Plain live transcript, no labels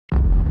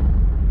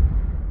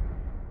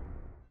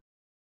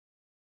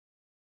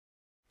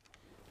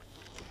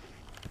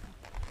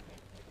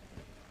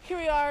Here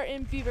we are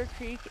in Beaver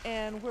Creek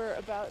and we're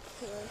about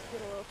to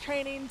get a little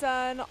training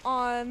done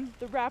on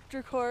the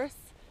Raptor course.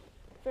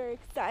 Very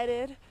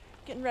excited,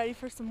 getting ready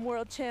for some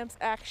World Champs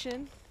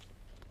action.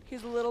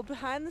 Here's a little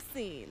behind the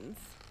scenes.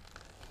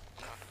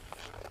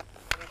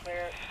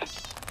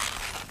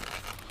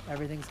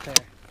 Everything's clear.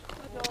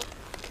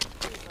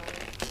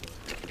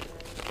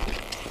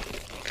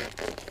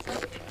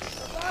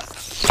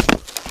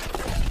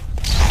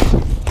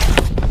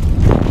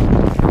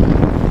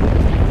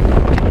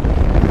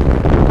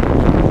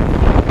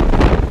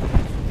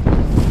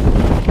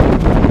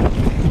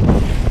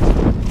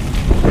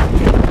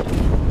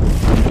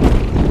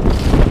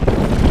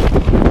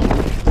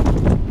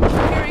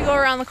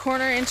 Around the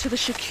corner into the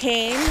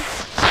chicane.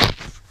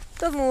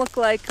 Doesn't look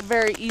like a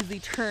very easy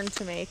turn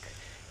to make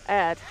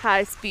at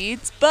high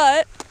speeds,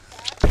 but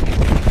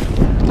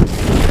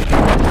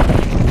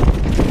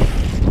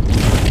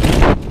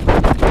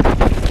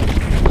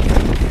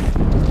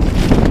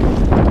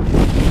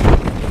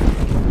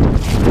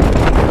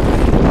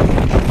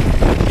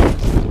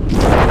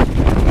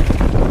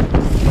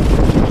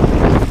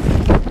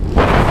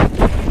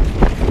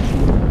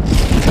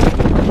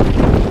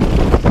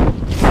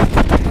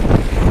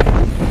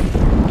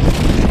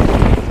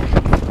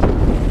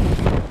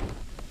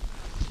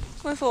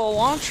nice little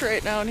launch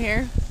right down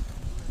here.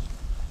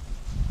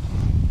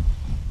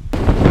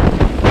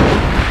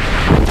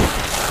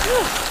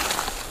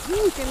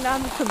 Ooh, getting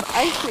down to some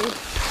icy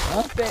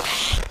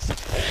bits.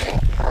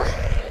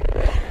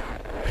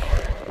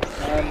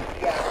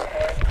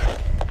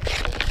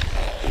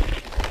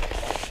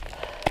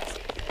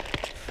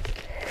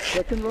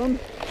 Second run,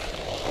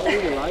 I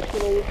really like the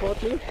lower part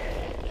here.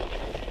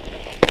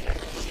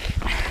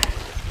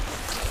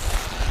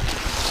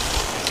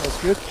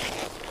 That's good.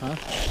 Huh?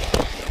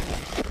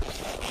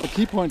 The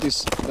key point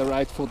is the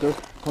right footer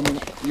coming,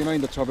 you know,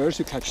 in the traverse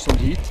you catch some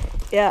heat.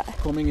 Yeah.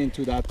 Coming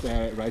into that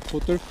right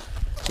footer.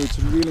 So it's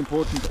really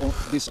important on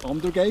this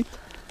undergate,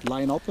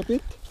 line up a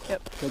bit.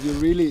 Yep. That you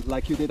really,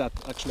 like you did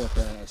actually at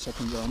the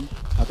second run,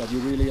 that you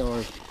really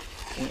are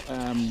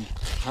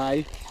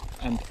high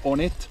and on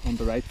it, on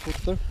the right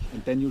footer,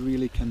 and then you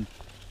really can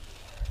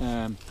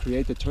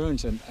create the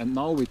turns. And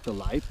now with the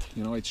light,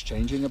 you know, it's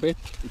changing a bit.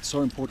 It's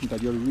so important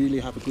that you really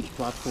have a good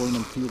platform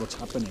and feel what's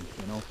happening,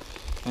 you know.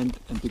 And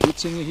the good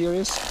thing here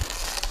is,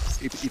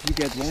 if you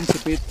get once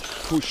a bit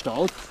pushed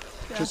out,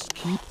 just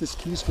keep the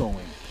skis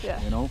going,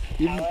 you know.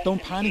 Even don't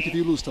panic if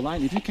you lose the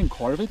line. If you can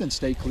carve it and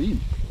stay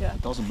clean,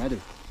 it doesn't matter.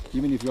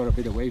 Even if you're a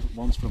bit away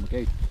once from a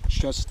gate, it's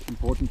just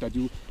important that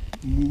you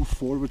move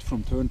forward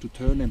from turn to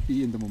turn and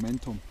be in the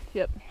momentum.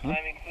 Yep. Huh?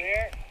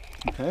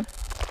 Okay.